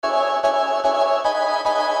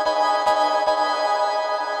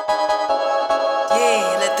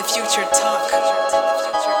future talk.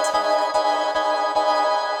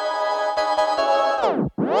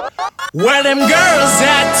 Where them girls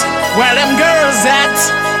at? Where them girls at?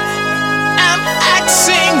 I'm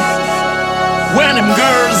asking. Where them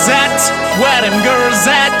girls at? Where them girls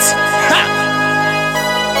at? Ha!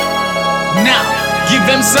 Now, give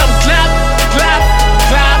them some clap, clap,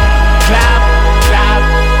 clap, clap, clap,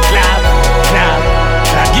 clap, clap.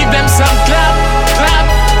 Now give them some clap, clap,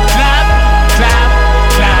 clap, clap,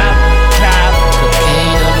 clap, clap.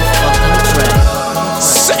 Cocaine on the fucking track.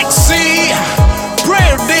 Sexy,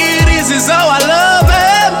 prayer ladies is how I love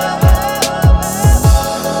them.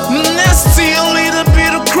 Nasty, a little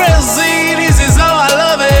bit of crazy, this is how I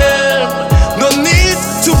love it. No need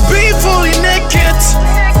to be fully naked.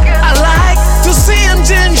 I like to see him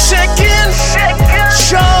then shaking.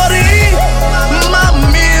 Shorty,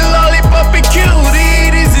 mommy, lollipop,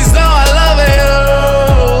 cutie, this is how I love it.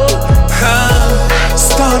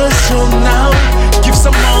 Start a show now, give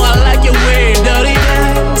some more, I like your way. Dirty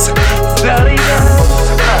dance, dirty dance.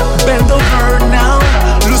 Bend over now,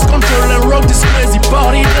 lose control and rock this crazy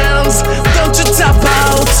body dance. Don't you tap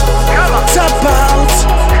out,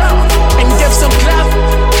 and give some clap,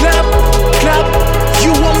 clap, clap.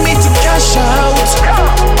 You want me to cash out,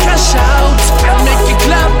 make you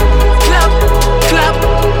clap, clap, clap,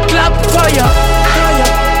 clap, fire, fire.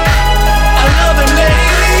 I love them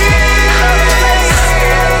ladies,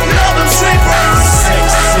 love them strippers,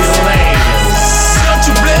 sexy ladies. Don't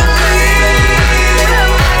you blame me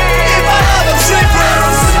if I love them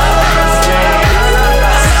strippers.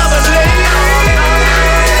 I love them ladies,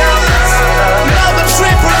 love them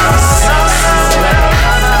strippers.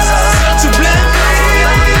 Don't you blame me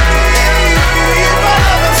if I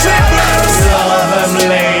love them strippers. Love them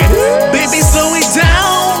ladies. Baby, slow it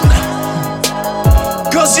down,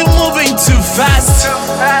 'cause you're moving too fast.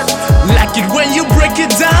 Like it when you break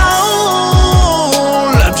it down.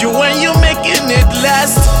 Love you when you're making it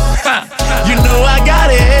last. Ha. You know I got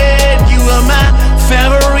it. You are my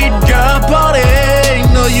favorite girl, party.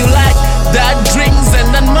 Know you like that drinks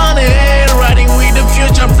and that money. Riding with the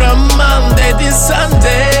future from Monday to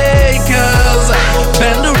Sunday. 'Cause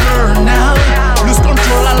bend over now, lose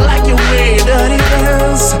control, I like your way. Dirty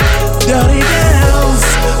dance, dirty dance.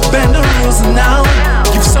 Bend the rules now,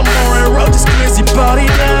 give some more and roll this crazy body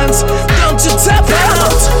dance. Don't you tap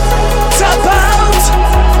out,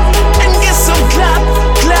 and get some clap,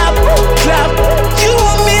 clap, clap. You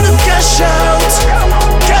want me to cash out,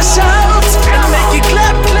 and make it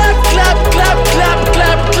clap, clap, clap, clap, clap,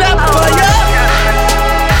 clap, clap for ya.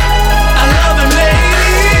 I love them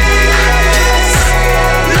ladies,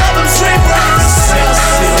 love them strippers,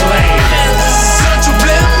 sexy ladies. Don't you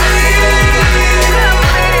blame me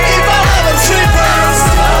if I love them strippers.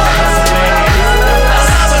 I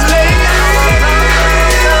love them ladies,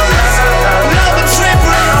 love them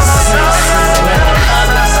strippers, sexy ladies.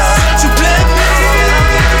 Don't you blame me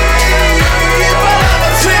if I love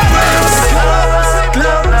them strippers.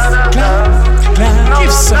 Clap, clap, clap.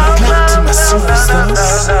 Give some clap to my superstars.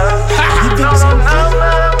 Give them some clap,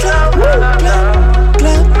 clap, clap,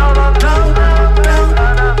 clap, clap,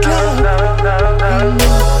 clap, clap.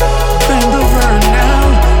 Bend over now,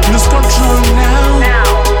 lose control now.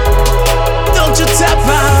 Don't you tap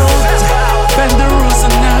out, bend the rules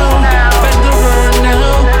now, bend over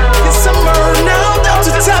now. It's summer now, don't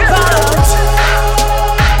you tap out.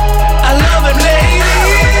 I love them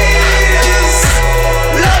ladies,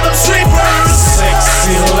 love them strippers,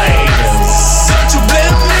 sexy ladies. Don't you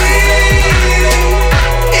blame me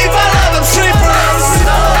if I love them strippers.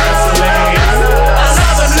 I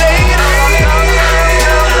love them ladies,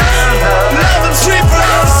 love them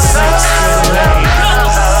strippers, sexy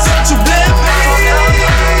ladies. Don't you blame me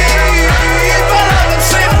if I love them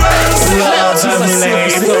strippers. Love them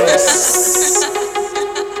ladies.